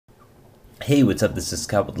Hey, what's up? This is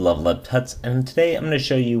Scott with Level Up Tuts, and today I'm going to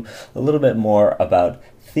show you a little bit more about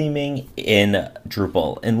theming in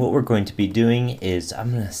Drupal. And what we're going to be doing is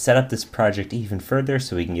I'm going to set up this project even further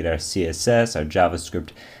so we can get our CSS, our JavaScript,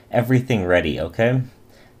 everything ready, okay?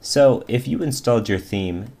 So if you installed your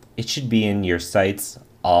theme, it should be in your site's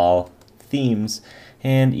all themes,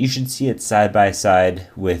 and you should see it side by side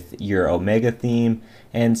with your Omega theme.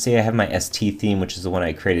 And say I have my ST theme, which is the one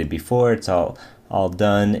I created before. It's all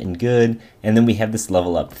done and good. And then we have this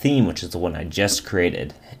Level Up theme, which is the one I just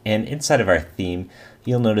created. And inside of our theme,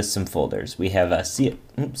 you'll notice some folders. We have a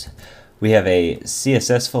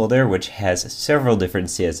CSS folder, which has several different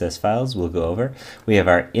CSS files we'll go over. We have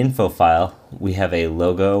our info file. We have a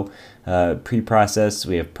logo, pre-process.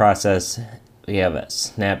 We have process. We have a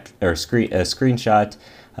screenshot,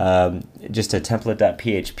 just a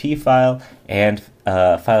template.php file, and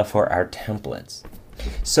a file for our templates.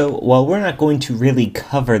 So while we're not going to really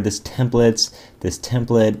cover this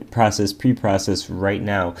template process, pre-process right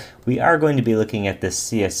now, we are going to be looking at this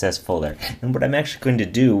CSS folder. And what I'm actually going to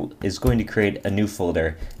do is going to create a new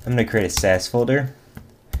folder. I'm going to create a Sass folder.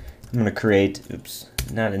 I'm going to create,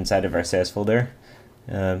 not inside of our Sass folder.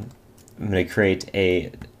 I'm going to create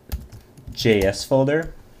a JS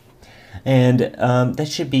folder, and that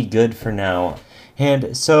should be good for now.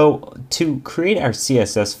 And so to create our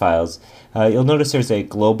CSS files, you'll notice there's a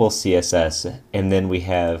global CSS, and then we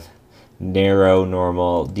have narrow,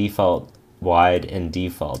 normal, default, wide, and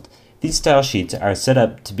default. These style sheets are set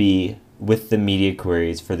up to be with the media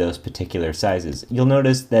queries for those particular sizes. You'll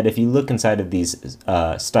notice that if you look inside of these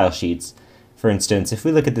style sheets, for instance, if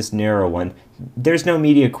we look at this narrow one, there's no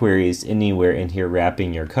media queries anywhere in here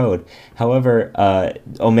wrapping your code. However,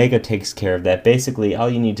 Omega takes care of that. Basically, all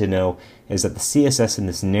you need to know is that the CSS in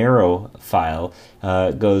this narrow file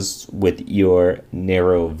goes with your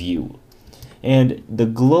narrow view. And the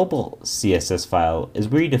global CSS file is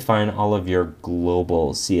where you define all of your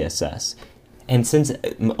global CSS. And since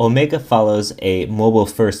Omega follows a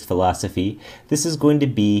mobile-first philosophy, this is going to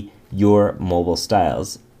be your mobile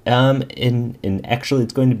styles. And actually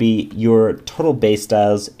it's going to be your total base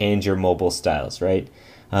styles and your mobile styles, right?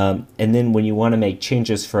 And then when you want to make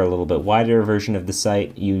changes for a little bit wider version of the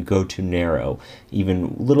site, you go to narrow, even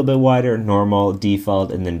a little bit wider, normal,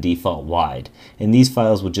 default, and then default wide. And these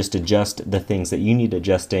files will just adjust the things that you need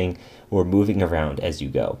adjusting or moving around as you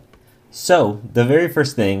go. So the very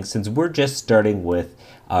first thing, since we're just starting with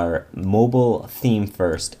our mobile theme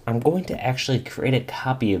first, I'm going to actually create a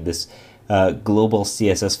copy of this global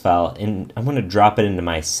CSS file, and I'm going to drop it into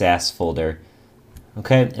my Sass folder.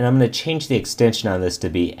 Okay, and I'm going to change the extension on this to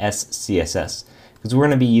be SCSS because we're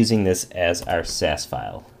going to be using this as our Sass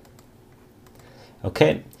file.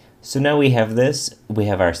 Okay, so now we have this, we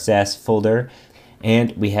have our Sass folder,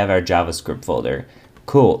 and we have our JavaScript folder.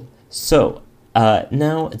 Cool. So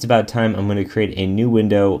now it's about time I'm going to create a new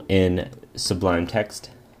window in Sublime Text.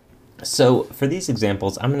 So for these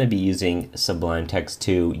examples, I'm going to be using Sublime Text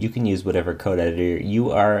 2. You can use whatever code editor you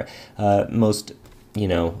are most,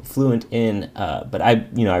 fluent in, but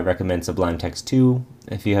I recommend Sublime Text 2.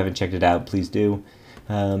 If you haven't checked it out, please do.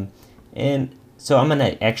 And so I'm going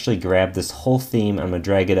to actually grab this whole theme. I'm going to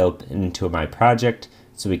drag it up into my project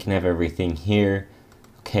so we can have everything here.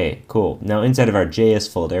 Okay, cool. Now inside of our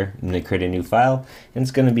JS folder, I'm going to create a new file, and it's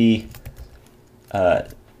going to be,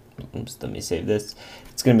 let me save this.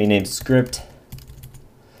 It's going to be named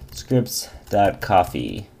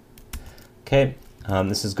scripts.coffee. Okay,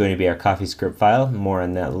 this is going to be our coffee script file. More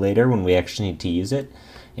on that later when we actually need to use it.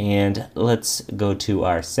 And let's go to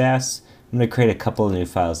our Sass. I'm going to create a couple of new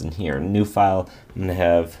files in here. New file, I'm going to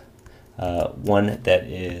have one that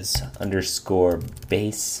is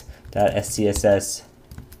 _base.scss,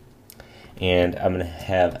 and I'm going to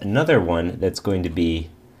have another one that's going to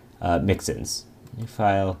be mixins. New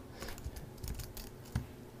file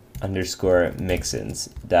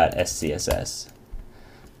 _mixins.scss.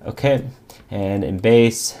 Okay, and in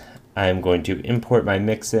base, I'm going to import my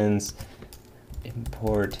mixins.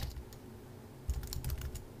 Import.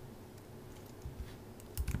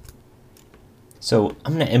 So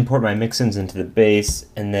I'm going to import my mixins into the base,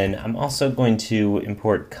 and then I'm also going to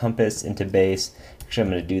import compass into base. Actually,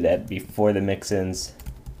 I'm going to do that before the mixins.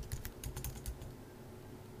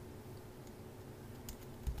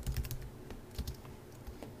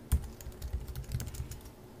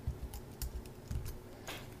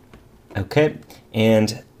 Okay,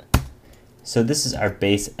 and so this is our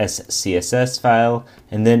base SCSS file,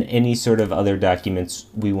 and then any sort of other documents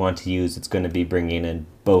we want to use, it's going to be bringing in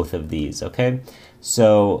both of these, okay?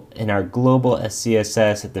 So in our global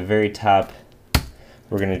SCSS at the very top,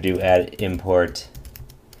 we're going to do add import,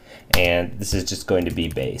 and this is just going to be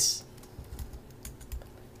base.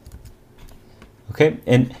 Okay,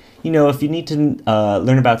 and if you need to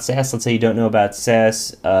learn about Sass, let's say you don't know about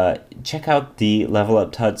Sass, check out the Level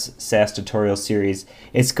Up Tuts Sass tutorial series.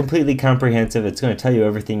 It's completely comprehensive. It's going to tell you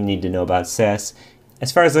everything you need to know about Sass.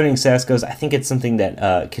 As far as learning Sass goes, I think it's something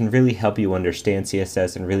that can really help you understand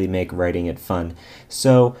CSS and really make writing it fun.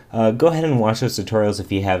 So go ahead and watch those tutorials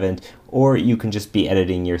if you haven't, or you can just be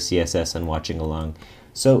editing your CSS and watching along.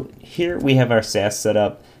 So here we have our Sass set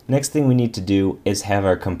up. Next thing we need to do is have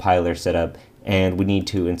our compiler set up, and we need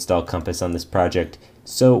to install Compass on this project.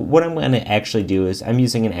 So what I'm going to actually do is I'm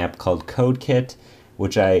using an app called CodeKit,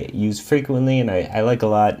 which I use frequently and I like a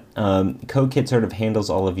lot. CodeKit sort of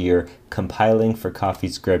handles all of your compiling for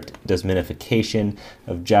CoffeeScript, does minification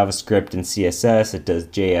of JavaScript and CSS, it does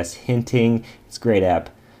JS hinting. It's a great app.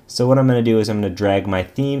 So what I'm going to do is I'm going to drag my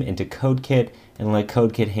theme into CodeKit and let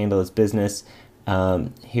CodeKit handle its business.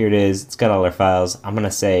 Here it is. It's got all our files. I'm going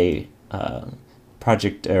to say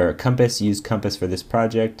project or Compass, use Compass for this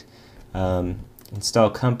project. Install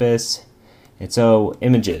Compass. And so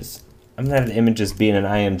images. I'm going to have the images be in an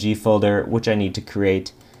IMG folder, which I need to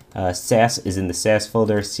create. Sass is in the Sass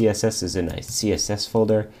folder. CSS is in a CSS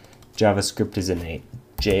folder. JavaScript is in a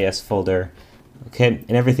JS folder. Okay,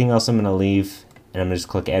 and everything else I'm going to leave. And I'm going to just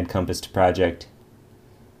click Add Compass to Project.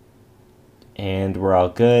 And we're all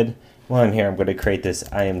good. While I'm here, I'm going to create this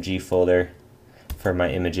IMG folder for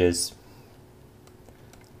my images.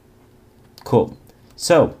 Cool.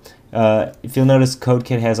 So, if you'll notice,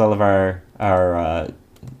 CodeKit has all of our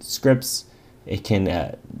scripts. It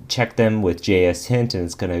can check them with JS hint, and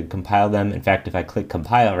it's going to compile them. In fact, if I click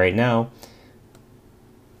compile right now,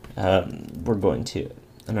 we're going to,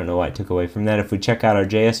 I don't know why I took away from that. If we check out our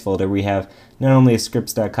JS folder, we have not only a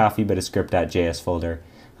scripts.coffee, but a script.js folder.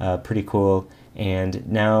 Pretty cool. And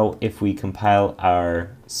now if we compile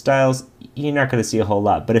our styles, you're not going to see a whole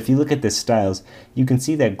lot. But if you look at this styles, you can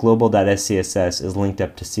see that global.scss is linked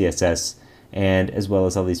up to CSS, and as well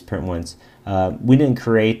as all these print ones. We didn't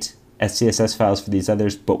create CSS files for these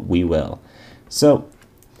others, but we will. So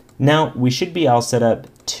now we should be all set up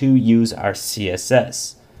to use our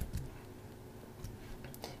CSS.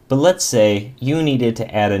 But let's say you needed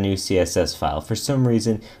to add a new CSS file. For some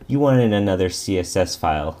reason, you wanted another CSS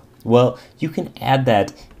file. Well, you can add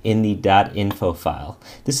that in the .info file.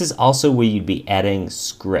 This is also where you'd be adding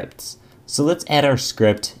scripts. So let's add our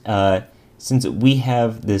script. Since we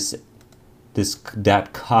have this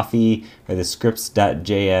 .coffee or the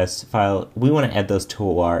scripts.js file, we want to add those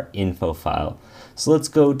to our info file. So let's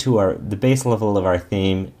go to the base level of our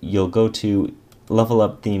theme. You'll go to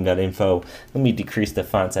leveluptheme.info. Let me decrease the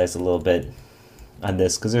font size a little bit on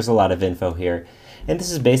this because there's a lot of info here. And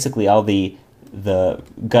this is basically all the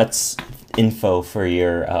guts info for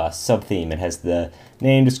your sub-theme. It has the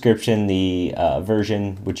name, description, the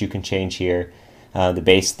version, which you can change here, the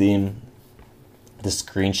base theme, the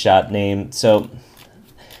screenshot name. So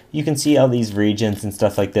you can see all these regions and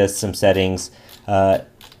stuff like this, some settings.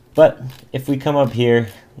 But if we come up here,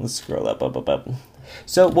 let's scroll up.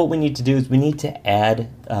 So what we need to do is we need to add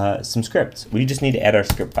some scripts. We just need to add our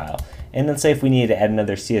script file. And let's say if we need to add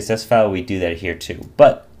another CSS file, we do that here too.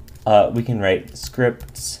 But we can write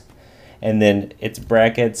scripts, and then it's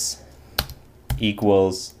brackets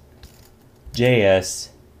equals JS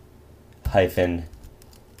hyphen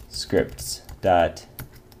scripts dot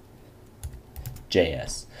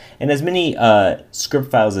JS. And as many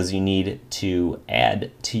script files as you need to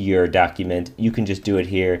add to your document, you can just do it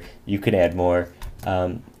here. You can add more,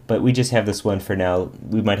 but we just have this one for now.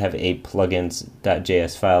 We might have a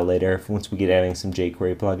plugins.js file later once we get adding some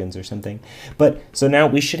jQuery plugins or something. But so now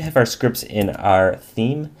we should have our scripts in our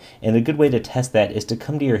theme, and a good way to test that is to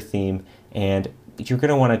come to your theme, and you're going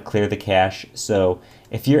to want to clear the cache. So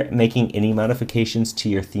if you're making any modifications to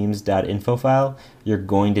your themes.info file, you're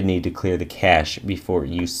going to need to clear the cache before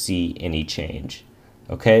you see any change.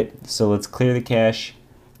 Okay, so let's clear the cache.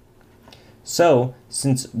 So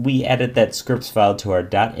since we added that scripts file to our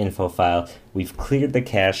 .info file, we've cleared the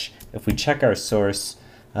cache. If we check our source,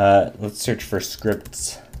 let's search for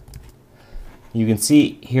scripts. You can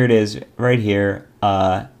see here it is right here.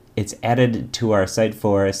 It's added to our site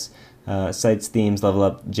for us. Sites, themes, level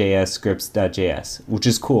up, JS, scripts.js, which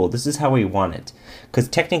is cool. This is how we want it. Because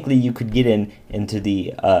technically you could get into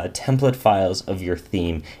the template files of your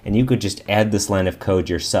theme, and you could just add this line of code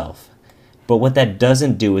yourself. But what that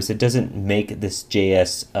doesn't do is it doesn't make this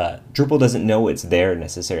JS, Drupal doesn't know it's there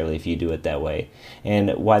necessarily if you do it that way. And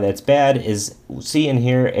why that's bad is, see in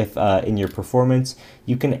here, if in your performance,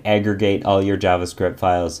 you can aggregate all your JavaScript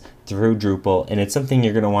files through Drupal, and it's something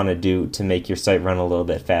you're going to want to do to make your site run a little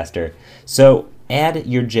bit faster. So add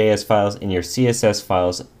your JS files and your CSS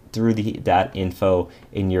files through the .info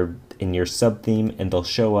in your in your subtheme and they'll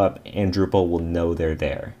show up and Drupal will know they're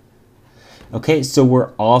there. Okay, so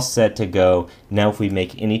we're all set to go. Now if we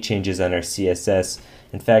make any changes on our CSS,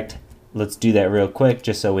 in fact, let's do that real quick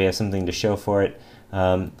just so we have something to show for it.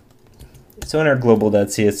 So in our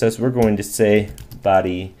global.css, we're going to say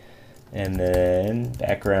body and then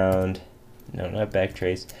background, no, not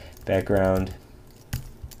backtrace, background.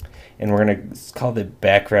 And we're going to call the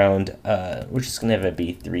background, we're just going to have it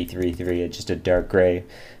be 333, it's just a dark gray.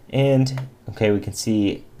 And, okay, we can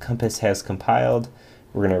see Compass has compiled.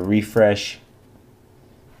 We're going to refresh,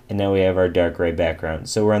 and now we have our dark gray background.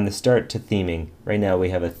 So we're on the start to theming. Right now we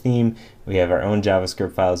have a theme, we have our own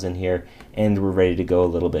JavaScript files in here, and we're ready to go a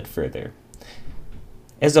little bit further.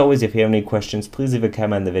 As always, if you have any questions, please leave a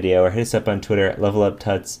comment on the video or hit us up on Twitter at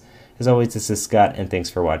LevelUpTuts. As always, this is Scott, and thanks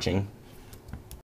for watching.